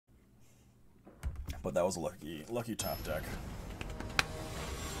But that was a lucky top deck.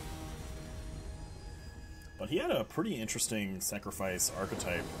 But he had a pretty interesting sacrifice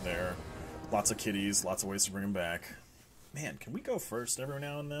archetype there. Lots of kitties, lots of ways to bring him back. Man, can we go first every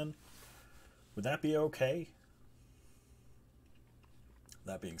now and then? Would that be okay?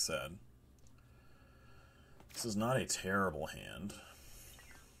 That being said, this is not a terrible hand.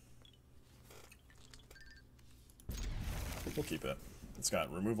 We'll keep it. It's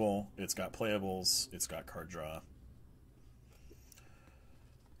got removal, it's got playables, it's got card draw.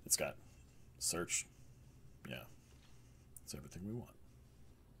 It's got search. Yeah. It's everything we want.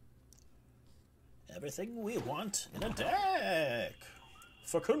 Everything we want in a deck!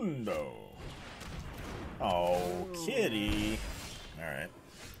 Facundo! Oh, kitty! Alright.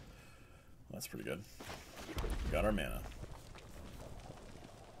 Well, that's pretty good. We got our mana.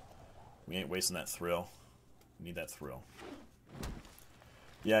 We ain't wasting that thrill. We need that thrill.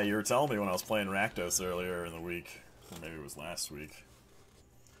 Yeah, you were telling me when I was playing Rakdos earlier in the week, or maybe it was last week.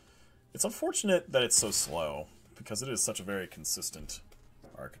 It's unfortunate that it's so slow, because it is such a very consistent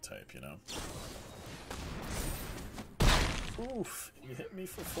archetype, you know? Oof, you hit me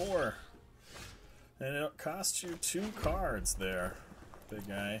for 4. And it cost you 2 cards there, big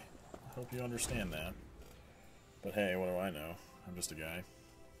guy. I hope you understand that. But hey, what do I know? I'm just a guy.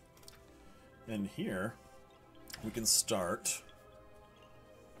 And here, we can start...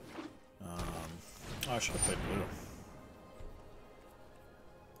 oh, I should have played blue.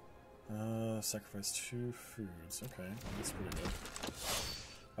 Sacrifice 2 foods. Okay, that's pretty good.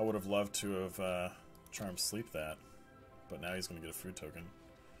 I would have loved to have Charmed Sleep that, but now he's going to get a food token.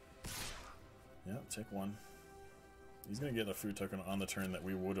 Yep, take 1. He's going to get a food token on the turn that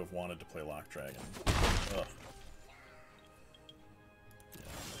we would have wanted to play Lock Dragon. Ugh.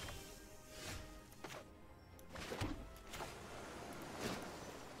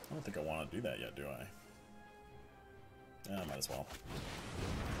 I don't think I want to do that yet, do I? Yeah, I might as well.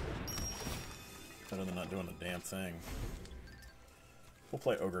 Better than not doing a damn thing. We'll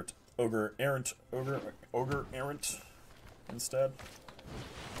play Ogre Errant instead.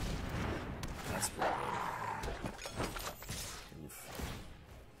 That's pretty good. Oof.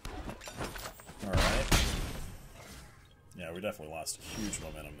 Alright. Yeah, we definitely lost huge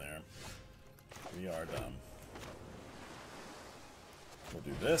momentum there. We are dumb. We'll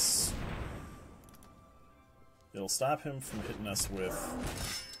do this. It'll stop him from hitting us with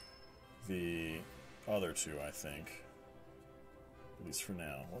the other 2, I think. At least for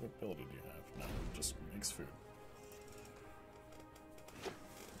now. What ability do you have? No, just makes food.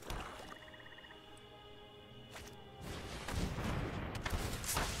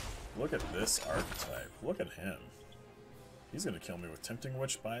 Look at this archetype. Look at him. He's going to kill me with Tempting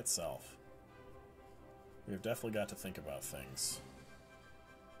Witch by itself. We've definitely got to think about things.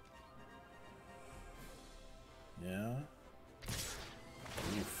 Yeah.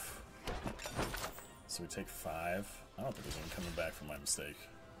 Oof. So we take 5. I don't think there's any coming back from my mistake.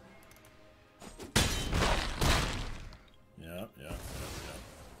 Yeah.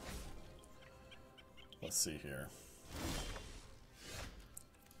 Let's see here.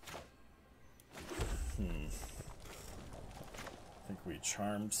 I think we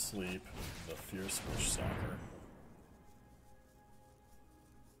Charmed Sleep the Fierce Witch Stalker.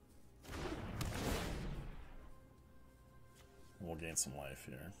 We'll gain some life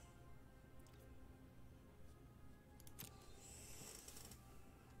here.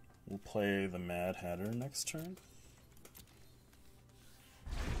 We'll play the Mad Hatter next turn.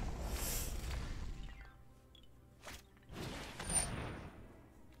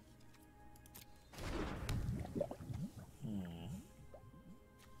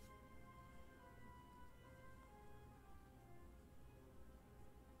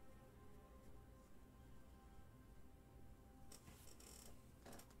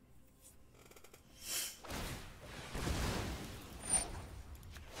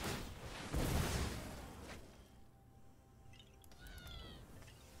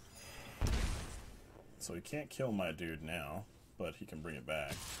 So he can't kill my dude now, but he can bring it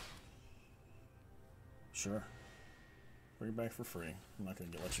back. Sure. Bring it back for free. I'm not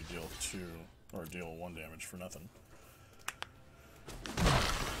going to let you deal 2 or deal 1 damage for nothing.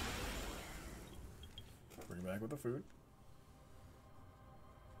 Bring it back with the food.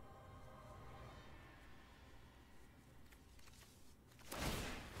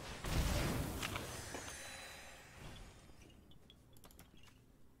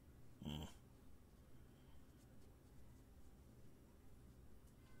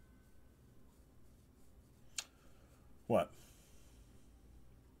 What?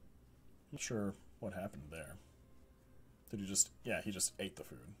 Not sure what happened there. Did he just... Yeah, he just ate the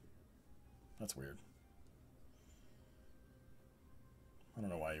food. That's weird. I don't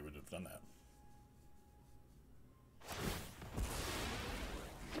know why you would have done that.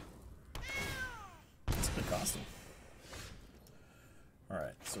 It's a good costume.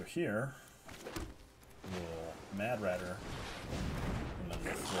 Alright, so here we'll Mad Ratter and then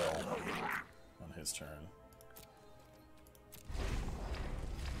we'll Thrill on his turn.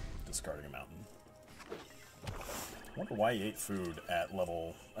 Discarding a mountain. I wonder why he ate food at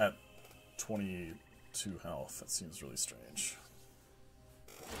 22 health. That seems really strange.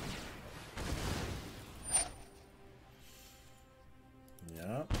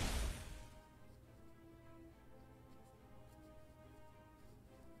 Yep.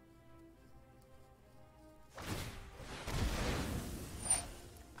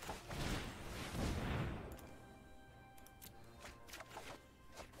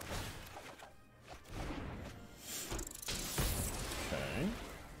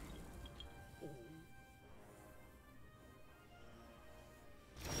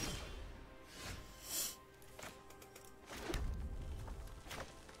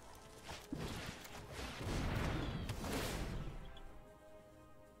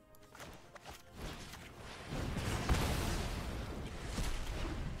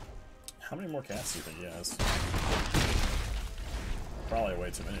 How many more cats do you think he has? Probably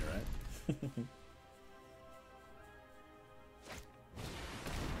way too many, right?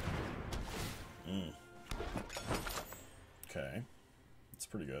 Okay. That's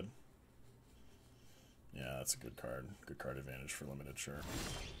pretty good. Yeah, that's a good card. Good card advantage for limited, sure.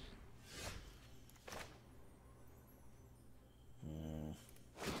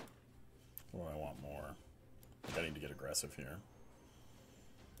 What do I want more? I think I need to get aggressive here.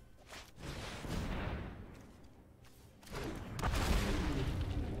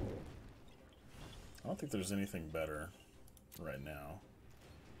 I don't think there's anything better right now.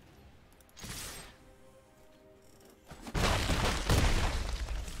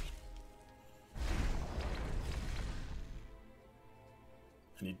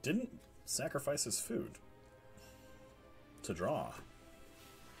 And he didn't sacrifice his food to draw.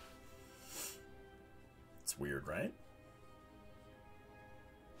 It's weird, right?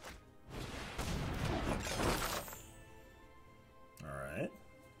 Alright.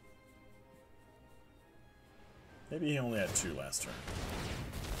 Maybe he only had 2 last turn.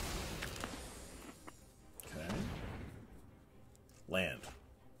 Okay. Land.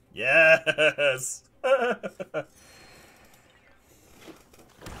 Yes!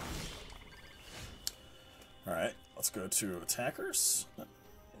 Alright, let's go to attackers.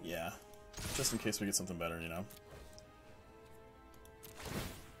 Yeah. Just in case we get something better, you know?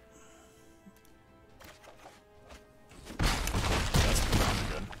 That's pretty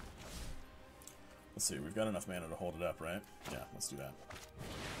good. Let's see, we've got enough mana to hold it up, right? Yeah, let's do that.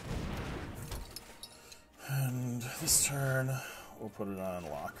 And this turn, we'll put it on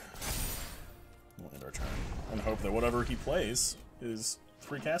lock. We'll end our turn. And hope that whatever he plays is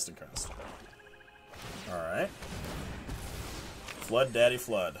 3 casting cost. Alright. Flood, Daddy,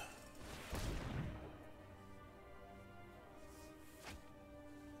 Flood.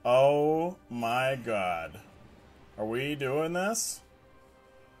 Oh my god. Are we doing this?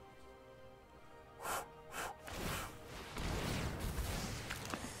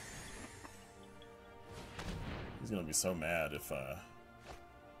 He's gonna be so mad if,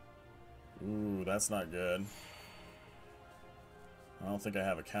 Ooh, that's not good. I don't think I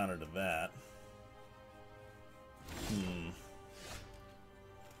have a counter to that.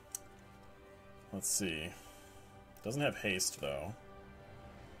 Let's see. Doesn't have haste, though.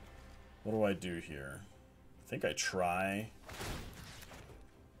 What do I do here? I think I try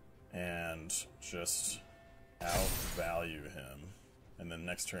and just outvalue him. And then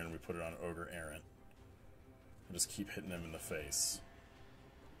next turn we put it on Ogre Errant. And just keep hitting him in the face.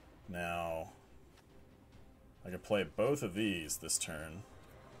 Now, I can play both of these this turn.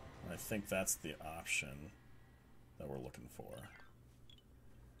 And I think that's the option that we're looking for.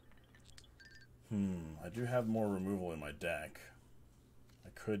 I do have more removal in my deck. I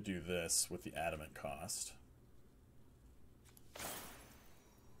could do this with the Adamant cost.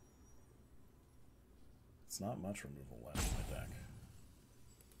 It's not much removal left in my deck.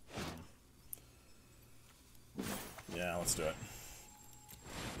 Yeah, let's do it.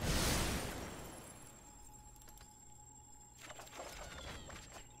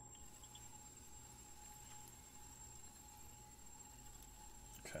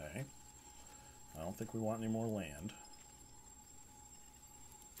 Okay. I don't think we want any more land.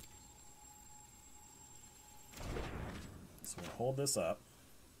 So we'll hold this up.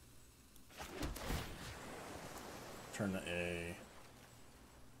 Turn a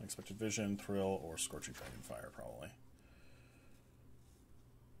Unexpected Vision, Thrill, or Scorching Dragonfire, probably.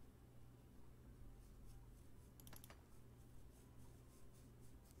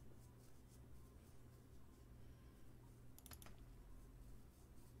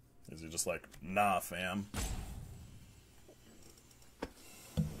 Is he just like, nah, fam?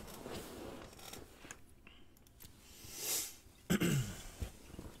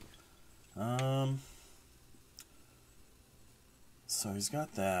 So he's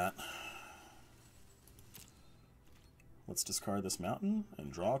got that. Let's discard this mountain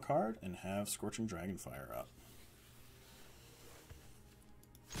and draw a card and have Scorching Dragonfire up.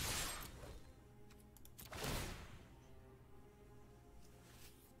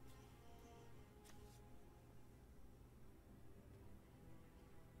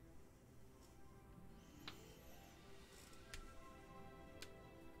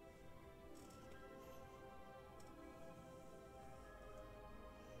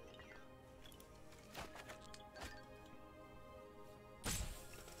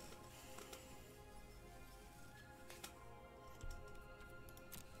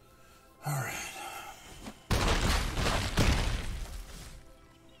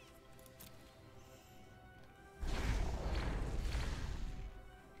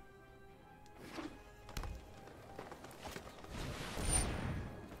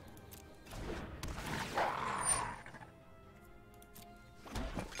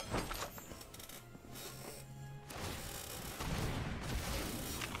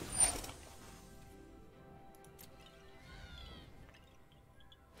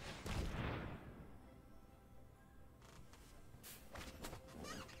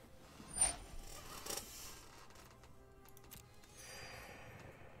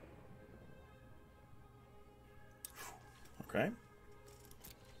 Okay.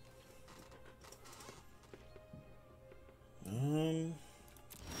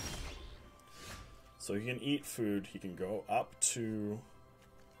 So he can eat food. He can go up to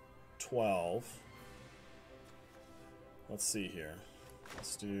 12. Let's see here.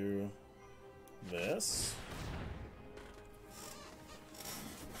 Let's do this.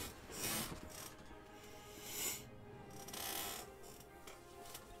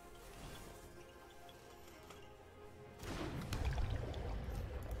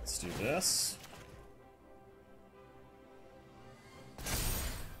 Let's do this.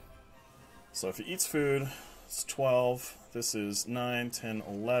 So if he eats food, it's 12. This is 9, 10,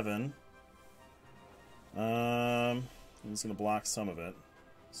 11. He's going to block some of it.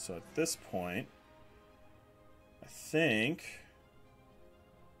 So at this point, I think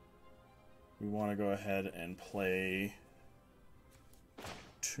we want to go ahead and play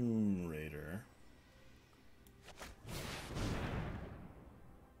Tomb Raider.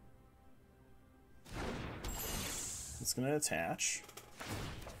 It's going to attach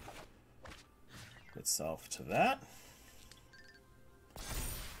itself to that.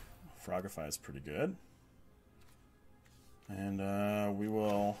 Frogify is pretty good. And we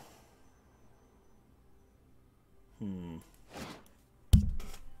will...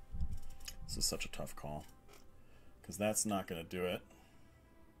 This is such a tough call. Because that's not going to do it.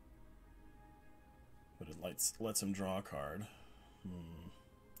 But it lets him draw a card.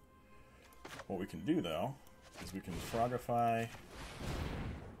 What we can do, though, is we can Frogify,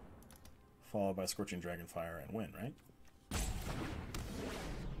 followed by Scorching Dragonfire, and win, right?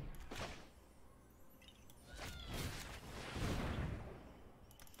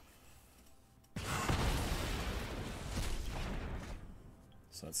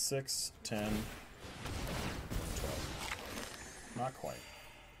 So that's 6, 10, 12. Not quite.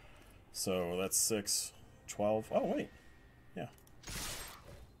 So that's 6, 12. Oh, wait. Yeah.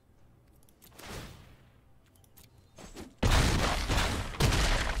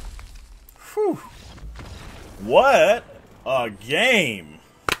 Whew. What a game!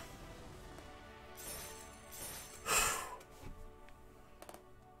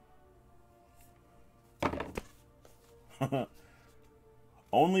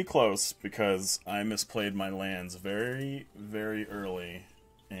 Only close because I misplayed my lands very, very early,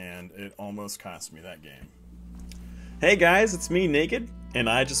 and it almost cost me that game. Hey guys, it's me, Naked, and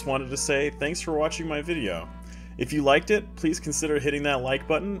I just wanted to say thanks for watching my video. If you liked it, please consider hitting that like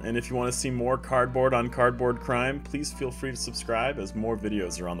button, and if you want to see more cardboard on cardboard crime, please feel free to subscribe as more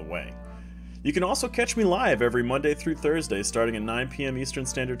videos are on the way. You can also catch me live every Monday through Thursday starting at 9 p.m. Eastern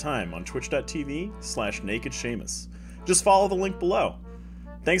Standard Time on twitch.tv/NakedShamus. Just follow the link below.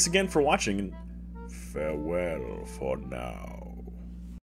 Thanks again for watching, and farewell for now.